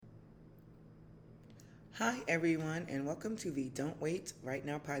Hi, everyone, and welcome to the Don't Wait Right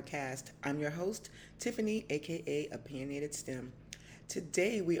Now podcast. I'm your host, Tiffany, aka Opinionated STEM.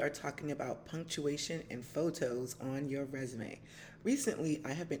 Today, we are talking about punctuation and photos on your resume. Recently,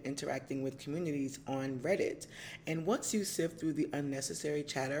 I have been interacting with communities on Reddit, and once you sift through the unnecessary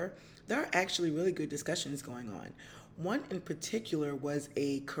chatter, there are actually really good discussions going on. One in particular was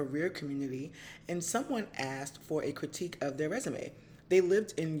a career community, and someone asked for a critique of their resume. They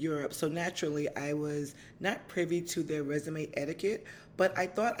lived in Europe, so naturally I was not privy to their resume etiquette, but I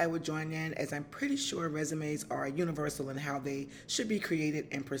thought I would join in as I'm pretty sure resumes are universal in how they should be created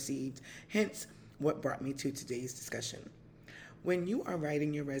and perceived, hence what brought me to today's discussion. When you are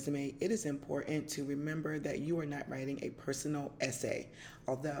writing your resume, it is important to remember that you are not writing a personal essay,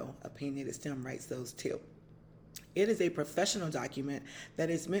 although Opinionated STEM writes those too. It is a professional document that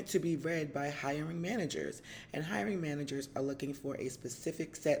is meant to be read by hiring managers, and hiring managers are looking for a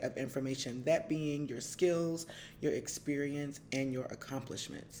specific set of information, that being your skills, your experience, and your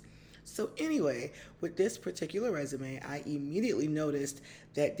accomplishments. So, anyway, with this particular resume, I immediately noticed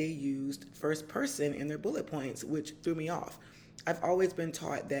that they used first person in their bullet points, which threw me off. I've always been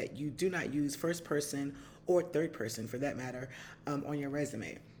taught that you do not use first person or third person for that matter on your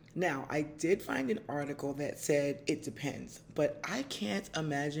resume. Now, I did find an article that said it depends, but I can't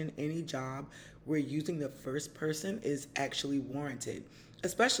imagine any job where using the first person is actually warranted,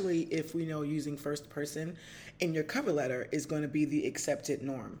 especially if we know using first person in your cover letter is going to be the accepted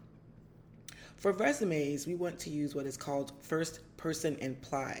norm. For resumes, we want to use what is called first person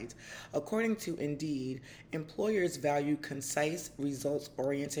implied. According to Indeed, employers value concise, results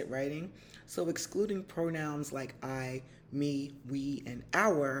oriented writing, so excluding pronouns like I, me, we, and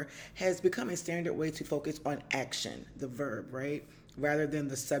our has become a standard way to focus on action, the verb, right? Rather than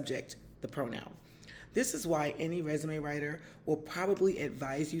the subject, the pronoun. This is why any resume writer will probably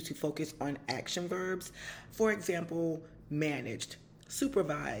advise you to focus on action verbs. For example, managed,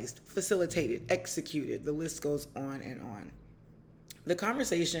 supervised, facilitated, executed. The list goes on and on. The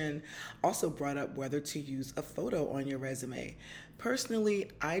conversation also brought up whether to use a photo on your resume.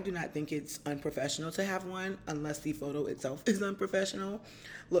 Personally, I do not think it's unprofessional to have one unless the photo itself is unprofessional.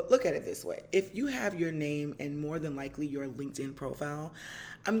 Look at it this way. If you have your name and more than likely your LinkedIn profile,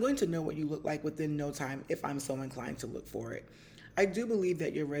 I'm going to know what you look like within no time if I'm so inclined to look for it. I do believe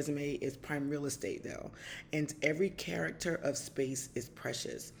that your resume is prime real estate, though, and every character of space is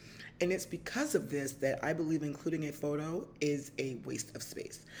precious. And it's because of this that I believe including a photo is a waste of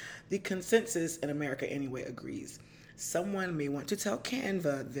space. The consensus in America, anyway, agrees. Someone may want to tell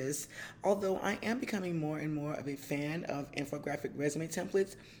Canva this, although I am becoming more and more of a fan of infographic resume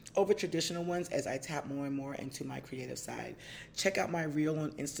templates over traditional ones as I tap more and more into my creative side. Check out my reel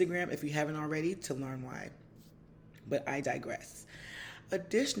on Instagram if you haven't already to learn why. But I digress.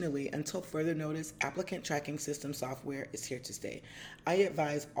 Additionally, until further notice, applicant tracking system software is here to stay. I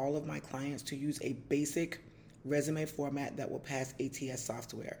advise all of my clients to use a basic resume format that will pass ATS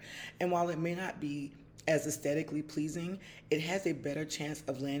software. And while it may not be as aesthetically pleasing, it has a better chance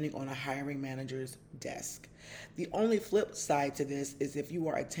of landing on a hiring manager's desk. The only flip side to this is if you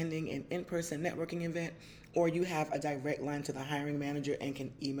are attending an in-person networking event or you have a direct line to the hiring manager and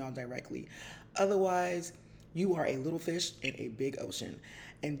can email directly. Otherwise, you are a little fish in a big ocean.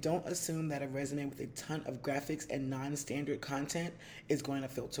 And don't assume that a resume with a ton of graphics and non-standard content is going to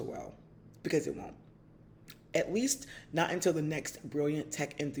filter well, because it won't. At least not until the next brilliant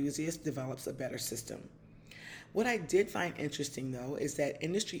tech enthusiast develops a better system. What I did find interesting, though, is that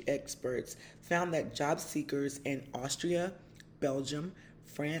industry experts found that job seekers in Austria, Belgium,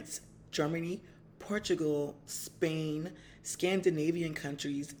 France, Germany, Portugal, Spain, Scandinavian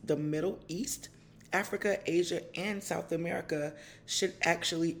countries, the Middle East, Africa, Asia, and South America should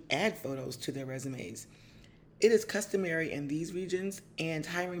actually add photos to their resumes. It is customary in these regions, and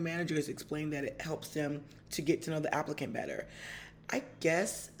hiring managers explain that it helps them to get to know the applicant better. I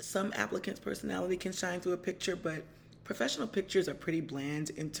guess some applicants' personality can shine through a picture, but professional pictures are pretty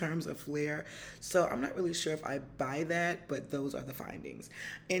bland in terms of flair, so I'm not really sure if I buy that, but those are the findings.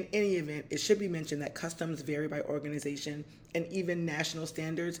 In any event, it should be mentioned that customs vary by organization, and even national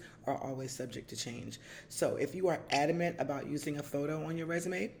standards are always subject to change. So if you are adamant about using a photo on your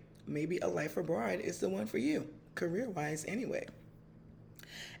resume, maybe a life abroad is the one for you, career-wise anyway.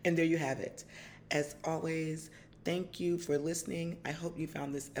 And there you have it. As always, thank you for listening. I hope you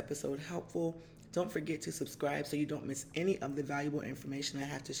found this episode helpful. Don't forget to subscribe so you don't miss any of the valuable information I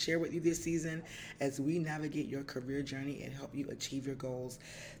have to share with you this season as we navigate your career journey and help you achieve your goals.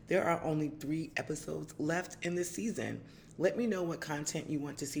 There are only 3 episodes left in this season. Let me know what content you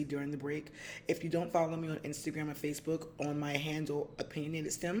want to see during the break. If you don't follow me on Instagram or Facebook, on my handle,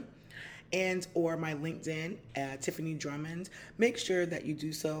 Opinionated STEM, and or my LinkedIn at Tiffany Drummond. Make sure that you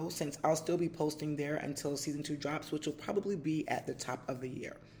do so, since I'll still be posting there until season 2 drops, which will probably be at the top of the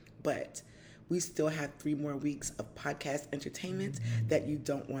year. But we still have 3 more weeks of podcast entertainment that you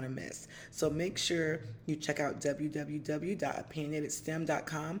don't want to miss. So make sure you check out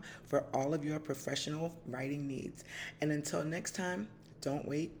www.opinionatedstem.com for all of your professional writing needs. And until next time, don't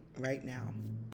wait, write now.